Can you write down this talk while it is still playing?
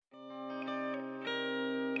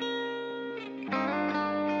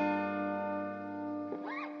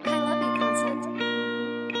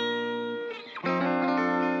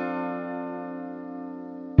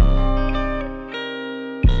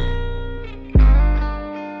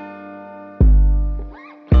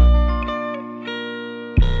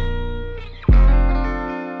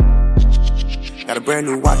Got a brand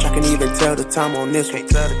new watch, I can even tell the time on this one.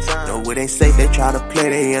 No, it ain't safe, they try to play,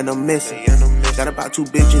 they end up missing. Got about 2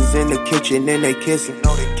 bitches in the kitchen and they kissing.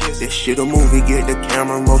 This shit a movie, get the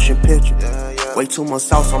camera motion picture. Way too much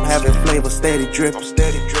sauce, I'm having flavor, steady dripping.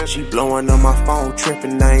 She blowing on my phone,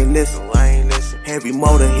 tripping, I ain't listen. Heavy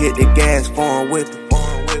motor, hit the gas, foreign whipping.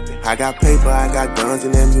 I got paper, I got guns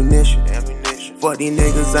and ammunition. Fuck these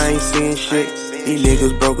niggas, I ain't seeing shit. These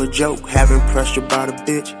niggas broke a joke, having pressure by the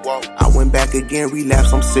bitch. I went back again,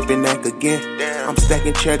 relapse, I'm sipping that again. I'm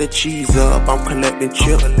stacking cheddar cheese up, I'm collecting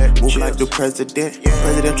chips. Move like the president.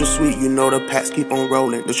 Presidential suite, you know the packs keep on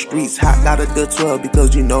rolling. The streets hot, got a good 12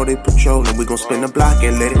 because you know they patrolling. We gon' spin the block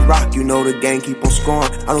and let it rock, you know the gang keep on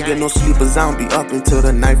scoring. I don't get no sleep, a zombie up until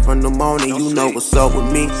the night from the morning. You know what's up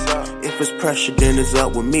with me. If it's pressure, then it's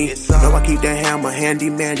up with me. Know I keep that hammer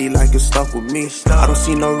handy-mandy like it's stuck with me. I don't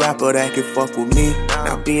see no rapper that can fuck with me.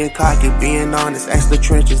 Now being cocky, being honest, ask the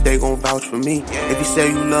trenches, they gon' vouch for me. If you say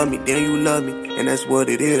you love me, then you love me, and that's what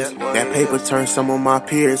it is. That paper turned some of my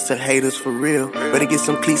peers to haters for real. Better get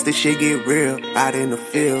some cleats, this shit get real. Out in the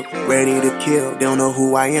field, ready to kill. They don't know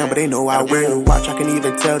who I am, but they know I will. Watch, I can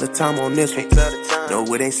even tell the time on this one.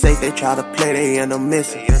 No, it ain't safe, they try to play, they end up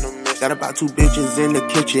missing. Got about 2 bitches in the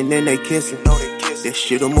kitchen and they kissing. This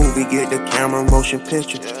shit a movie, get the camera motion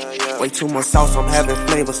picture. Way too much sauce, I'm having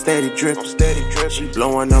flavor, steady dripping. She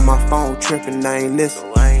blowing on my phone, tripping, I ain't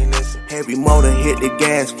listen. Heavy motor, hit the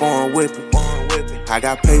gas, foreign whipping. I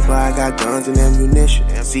got paper, I got guns and ammunition.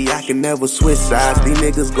 See, I can never switch sides. These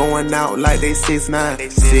niggas going out like they 6'9".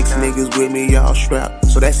 6 niggas with me, y'all strapped,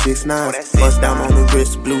 so that's 6'9". Bust down on the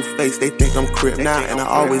wrist, blue face, they think I'm crip now. And I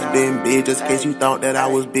always been big, just in case you thought that I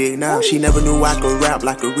was big now. She never knew I could rap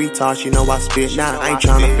like a retard, she know I spit now. I ain't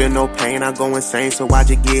tryna feel no pain, I go insane, so I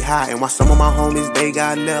just get high. And while some of my homies, they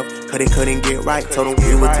got left, cause they couldn't get right. Told them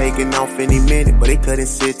we were taking off any minute, but they couldn't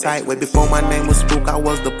sit tight. Way before my name was Spook, I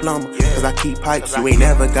was the plumber, cause I keep pipes. You ain't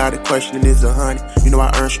never got a question, it's 100. You know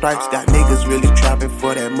I earn stripes, got niggas really trapping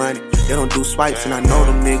for that money. They don't do swipes, and I know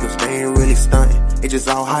them niggas, they ain't really stunting. It just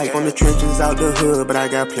all hype on the trenches out the hood, but I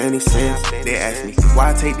got plenty sense. They ask me,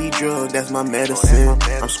 why I take these drugs, that's my medicine.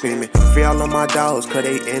 I'm screaming, free all of my dogs, cause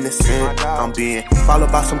they innocent. I'm being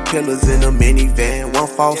followed by some killers in a minivan. One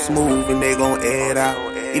false move and they gon' air it out.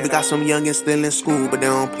 Even got some youngins still in school, but they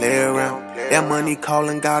don't play around. That money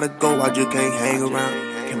calling, gotta go, I just can't hang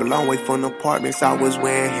around. Came a long way from the apartments I was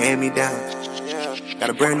wearing hand-me-downs. Got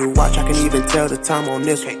a brand new watch, I can even tell the time on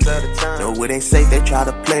this one. No, it ain't safe, they try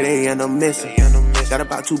to play, they end up missing. Got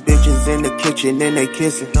about 2 bitches in the kitchen and they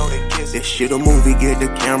kissing. This shit a movie, get the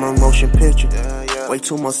camera motion picture. Way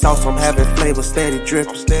too much sauce, I'm having flavor, steady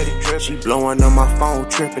dripping. She blowing on my phone,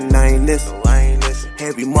 tripping, I ain't listen.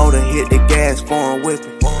 Heavy motor, hit the gas, foreign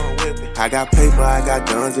whipping. I got paper, I got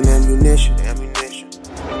guns and ammunition.